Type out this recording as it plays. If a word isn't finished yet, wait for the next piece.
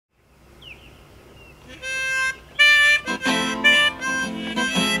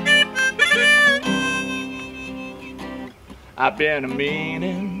I've been a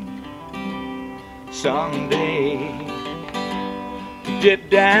meaning someday to get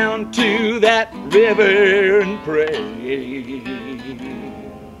down to that river and pray.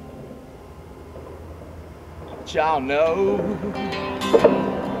 But y'all know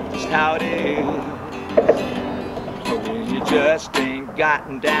just how it is when you just ain't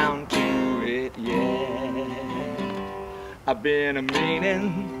gotten down to it yet. I've been a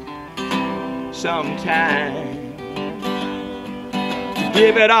meaning sometime to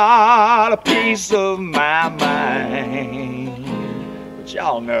give it all a piece of my mind. But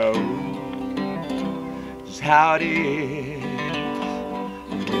y'all know just how it is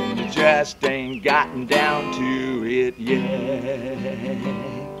when you just ain't gotten down to it yet.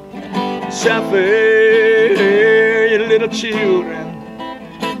 Suffer, you little children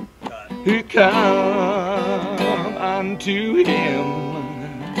who come unto him.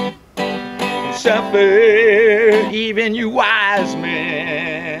 Suffer, even you wise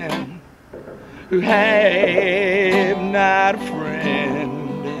men who have not a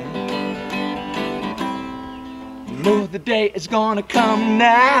friend. You know the day is gonna come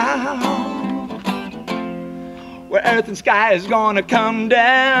now where earth and sky is gonna come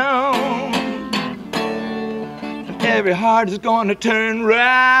down, and every heart is gonna turn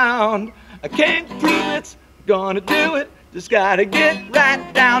round. I can't prove it's gonna do it, just gotta get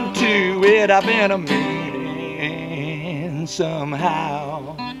right down to it. I've been a meaning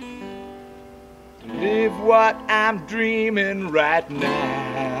somehow to live what I'm dreaming right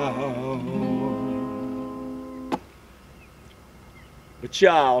now. But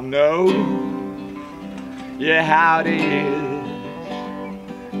y'all know, yeah, how it is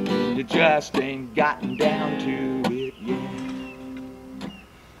when you just ain't gotten down to it yet.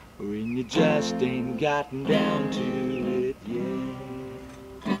 When you just ain't gotten down to it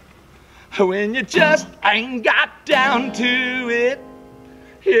yet. When you just ain't got down to it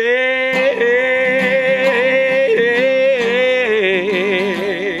yet.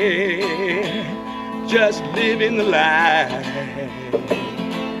 Just living the life